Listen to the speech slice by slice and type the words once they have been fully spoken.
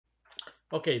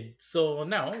Okay, so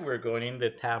now we're going in the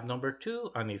tab number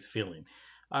 2 and it's filling.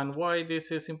 And why this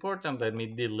is important, let me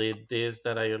delete this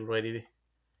that I already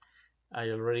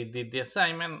did the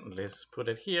assignment. Let's put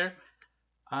it here.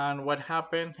 And what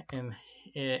happened in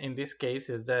this case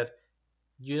is that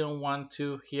you don't want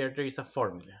to, here there is a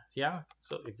formula, yeah?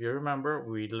 So if you remember,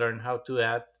 we learned how to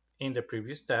add in the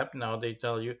previous step. Now they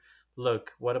tell you,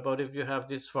 look, what about if you have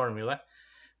this formula?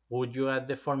 Would you add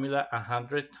the formula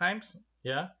 100 times?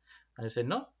 Yeah. And I say,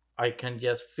 no, I can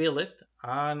just fill it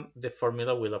and the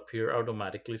formula will appear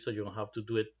automatically. So you don't have to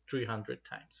do it 300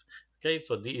 times. Okay.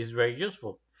 So this is very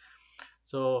useful.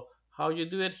 So how you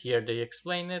do it here, they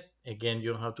explain it. Again,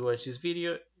 you don't have to watch this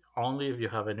video only if you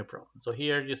have any problem. So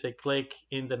here you say click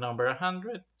in the number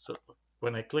 100. So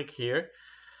when I click here,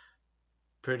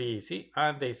 pretty easy.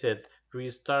 And they said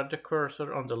restart the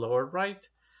cursor on the lower right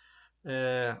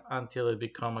until it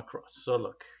become a cross. So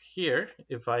look here,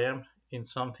 if I am in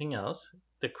something else,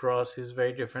 the cross is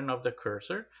very different of the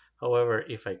cursor. However,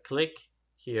 if I click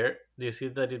here, do you see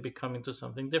that it become into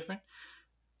something different?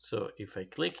 So if I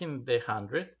click in the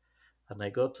 100 and I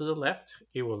go to the left,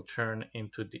 it will turn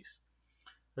into this.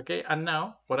 Okay, and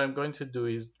now what I'm going to do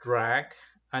is drag,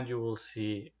 and you will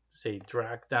see, say,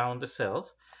 drag down the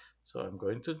cells. So I'm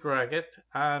going to drag it,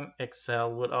 and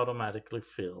Excel will automatically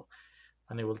fill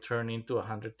and it will turn into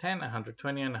 110,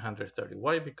 120, and 130.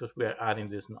 Why? Because we are adding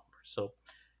this number. So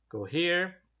go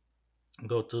here,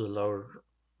 go to the lower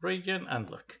region and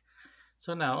look.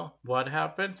 So now what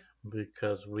happened?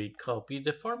 Because we copied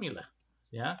the formula.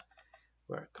 Yeah,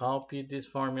 we're copied this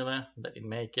formula that it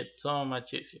make it so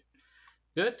much easier.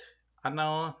 Good. And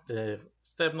now the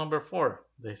step number 4.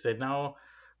 They say now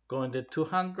go in the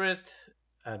 200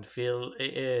 and fill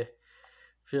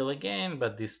again,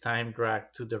 but this time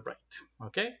drag to the right.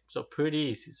 Okay, so pretty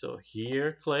easy. So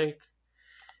here click,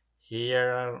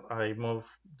 here I move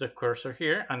the cursor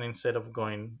here, and instead of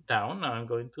going down, now I'm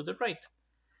going to the right.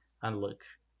 And look,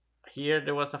 here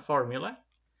there was a formula.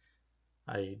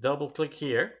 I double click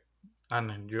here,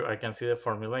 and I can see the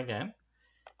formula again.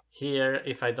 Here,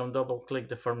 if I don't double click,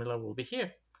 the formula will be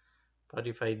here. But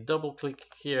if I double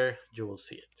click here, you will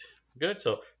see it. Good,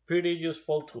 so pretty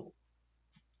useful tool.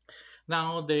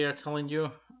 Now they are telling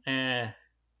you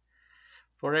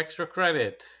for extra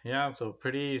credit. Yeah, so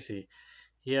pretty easy.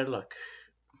 Here, look,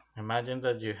 imagine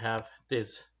that you have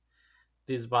these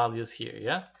values here,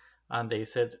 yeah? And they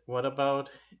said, what about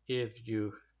if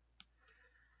you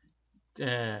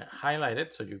highlight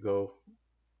it? So you go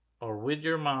or with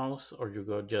your mouse, or you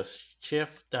go just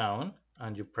shift down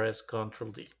and you press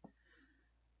Ctrl D.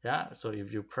 Yeah, so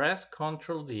if you press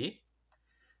Ctrl D,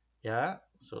 yeah,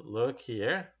 so look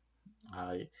here,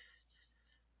 I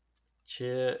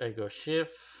go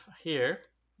shift here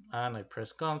and I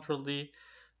press Ctrl D,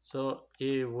 so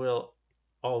it will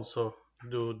also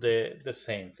do the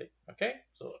same thing. Okay,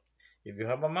 so if you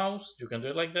have a mouse, you can do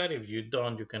it like that. If you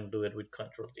don't, you can do it with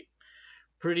Ctrl D.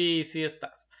 Pretty easy stuff.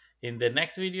 In the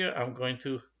next video, I'm going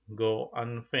to go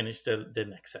and finish the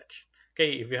next section.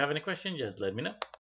 Okay, if you have any questions, just let me know.